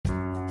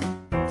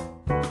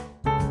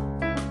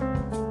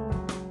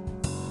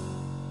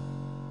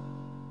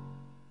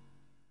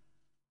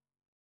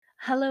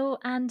Hello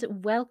and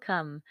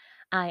welcome.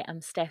 I am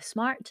Steph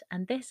Smart,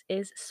 and this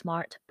is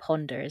Smart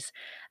Ponders,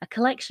 a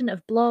collection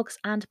of blogs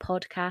and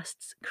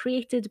podcasts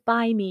created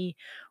by me,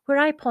 where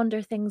I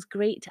ponder things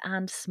great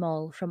and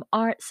small, from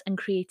arts and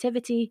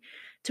creativity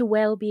to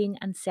well-being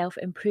and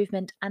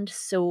self-improvement, and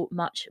so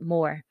much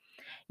more.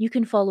 You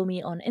can follow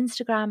me on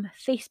Instagram,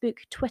 Facebook,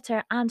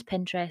 Twitter, and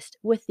Pinterest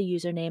with the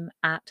username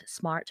at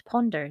Smart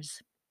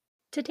Ponders.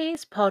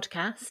 Today's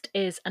podcast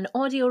is an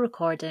audio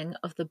recording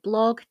of the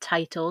blog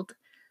titled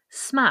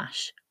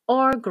Smash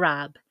or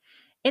Grab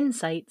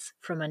Insights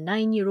from a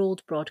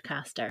 9-year-old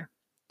Broadcaster.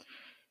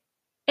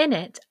 In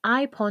it,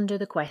 I ponder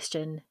the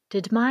question,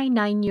 did my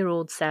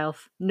 9-year-old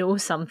self know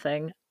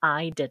something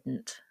I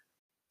didn't?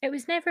 It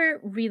was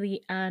never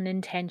really an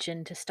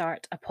intention to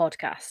start a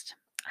podcast.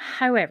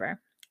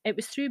 However, it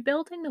was through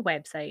building the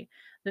website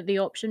that the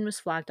option was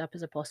flagged up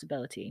as a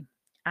possibility,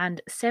 and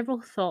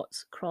several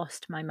thoughts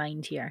crossed my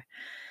mind here.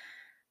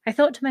 I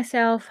thought to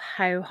myself,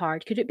 how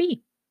hard could it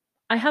be?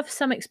 I have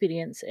some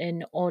experience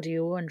in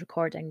audio and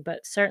recording,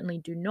 but certainly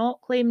do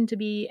not claim to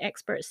be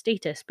expert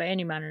status by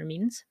any manner of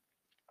means.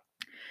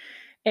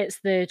 It's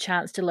the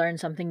chance to learn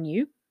something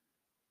new.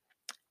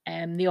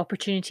 The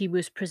opportunity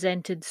was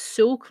presented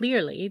so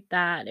clearly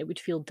that it would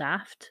feel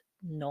daft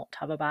not to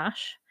have a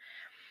bash.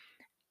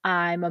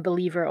 I'm a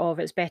believer of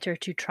it's better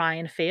to try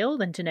and fail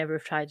than to never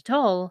have tried at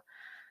all.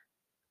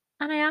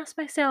 And I asked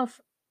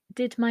myself,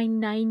 did my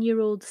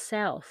 9-year-old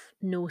self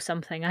know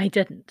something I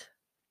didn't?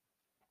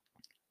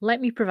 Let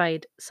me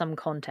provide some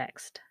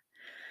context.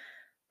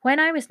 When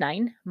I was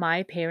 9,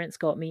 my parents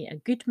got me a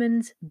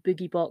Goodman's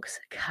Boogie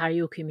Box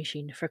karaoke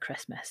machine for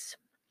Christmas.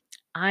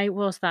 I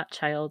was that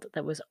child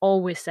that was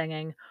always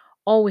singing,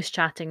 always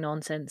chatting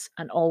nonsense,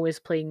 and always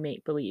playing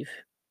make believe.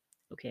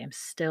 Okay, I'm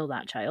still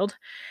that child.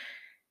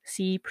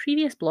 See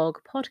previous blog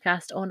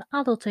podcast on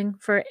adulting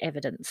for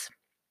evidence.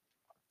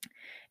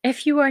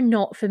 If you are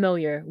not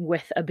familiar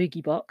with a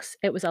Boogie Box,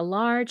 it was a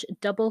large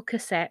double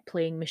cassette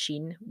playing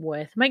machine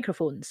with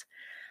microphones.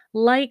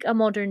 Like a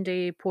modern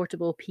day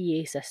portable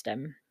PA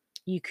system,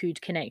 you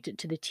could connect it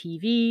to the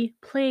TV,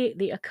 play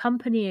the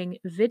accompanying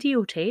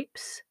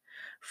videotapes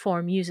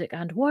for music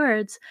and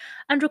words,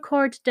 and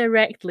record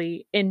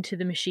directly into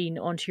the machine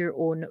onto your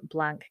own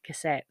blank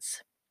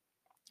cassettes.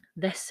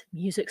 This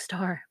music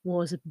star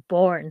was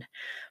born,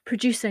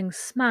 producing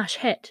smash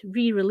hit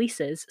re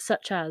releases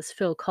such as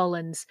Phil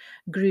Collins'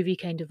 Groovy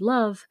Kind of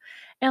Love,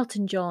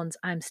 Elton John's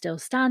I'm Still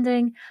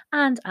Standing,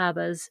 and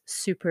ABBA's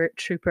Super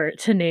Trooper,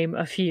 to name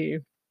a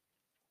few.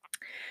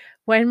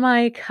 When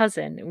my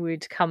cousin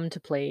would come to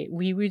play,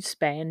 we would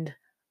spend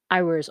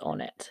hours on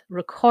it,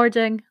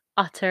 recording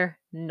utter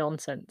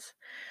nonsense.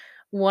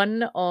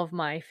 One of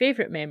my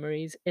favourite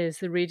memories is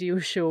the radio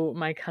show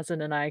my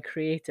cousin and I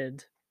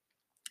created.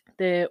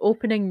 The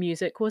opening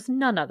music was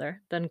none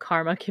other than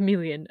Karma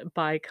Chameleon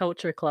by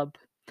Culture Club,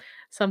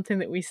 something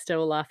that we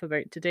still laugh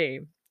about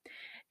today.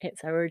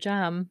 It's our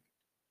jam.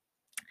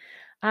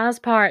 As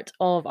part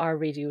of our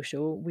radio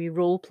show, we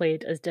role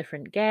played as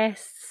different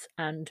guests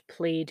and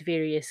played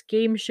various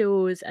game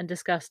shows and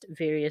discussed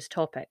various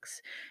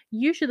topics,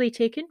 usually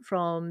taken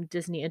from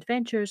Disney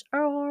Adventures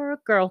or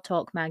Girl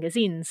Talk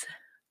magazines.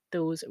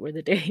 Those were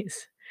the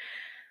days.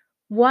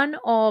 One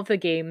of the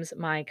games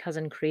my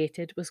cousin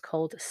created was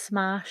called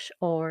Smash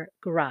or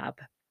Grab.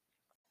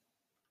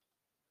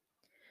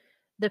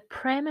 The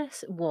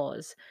premise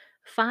was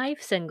 5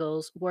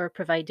 singles were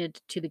provided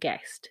to the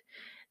guest.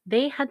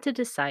 They had to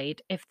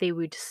decide if they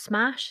would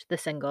smash the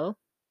single,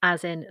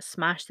 as in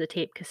smash the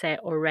tape cassette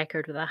or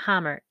record with a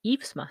hammer,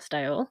 Yves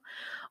style,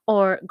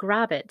 or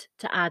grab it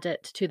to add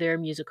it to their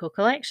musical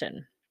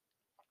collection.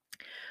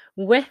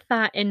 With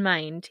that in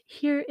mind,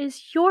 here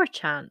is your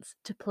chance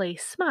to play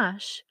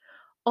smash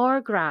or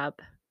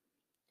grab.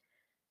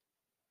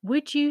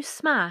 Would you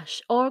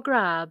smash or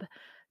grab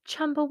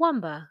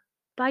Chumbawamba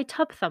by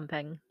Tub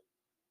Thumping?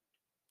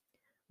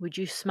 Would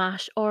you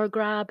smash or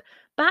grab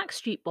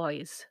Backstreet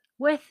Boys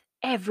with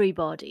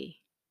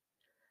Everybody?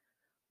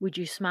 Would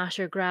you smash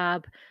or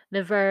grab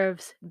The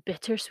Verve's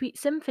Bittersweet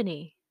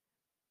Symphony?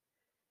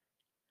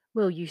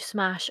 Will you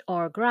smash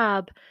or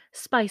grab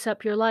Spice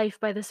Up Your Life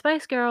by the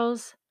Spice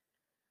Girls?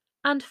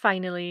 And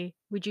finally,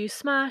 would you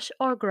smash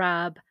or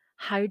grab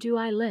How Do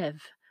I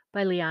Live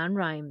by Leanne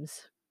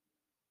Rimes?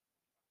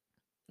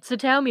 So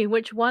tell me,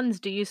 which ones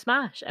do you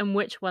smash and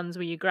which ones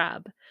will you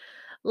grab?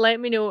 Let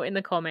me know in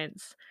the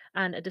comments.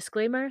 And a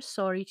disclaimer,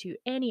 sorry to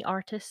any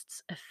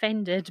artists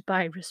offended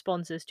by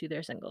responses to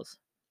their singles.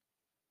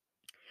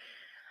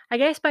 I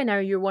guess by now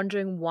you're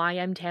wondering why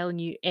I'm telling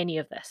you any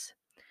of this.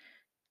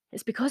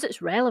 It's because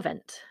it's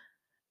relevant.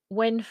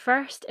 When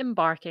first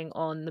embarking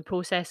on the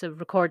process of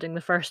recording the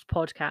first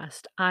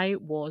podcast, I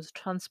was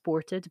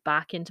transported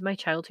back into my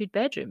childhood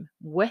bedroom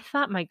with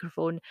that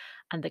microphone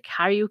and the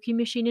karaoke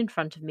machine in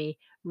front of me,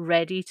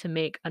 ready to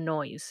make a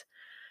noise.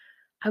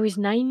 I was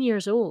 9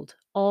 years old,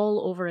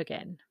 all over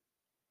again.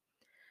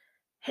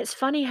 It's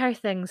funny how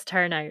things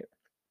turn out.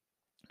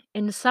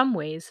 In some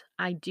ways,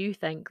 I do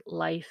think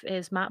life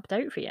is mapped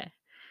out for you.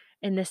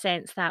 in the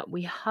sense that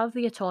we have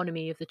the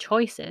autonomy of the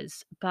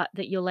choices, but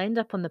that you'll end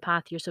up on the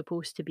path you're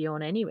supposed to be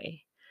on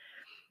anyway.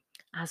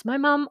 As my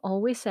mum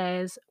always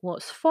says,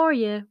 what's for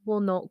you will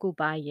not go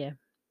by you.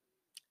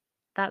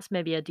 That's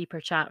maybe a deeper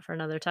chat for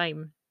another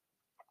time.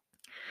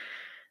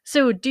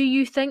 So, do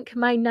you think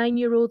my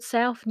 9-year-old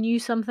self knew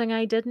something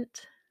I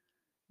didn't?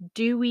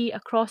 Do we,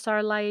 across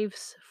our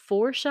lives,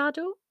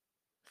 foreshadow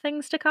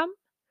things to come?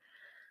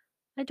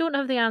 I don't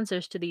have the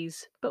answers to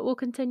these, but we'll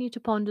continue to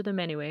ponder them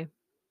anyway.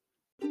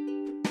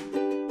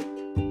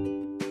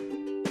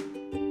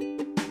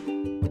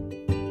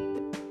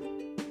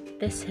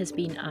 This has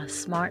been a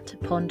Smart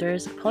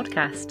Ponders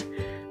podcast.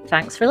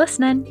 Thanks for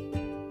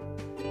listening.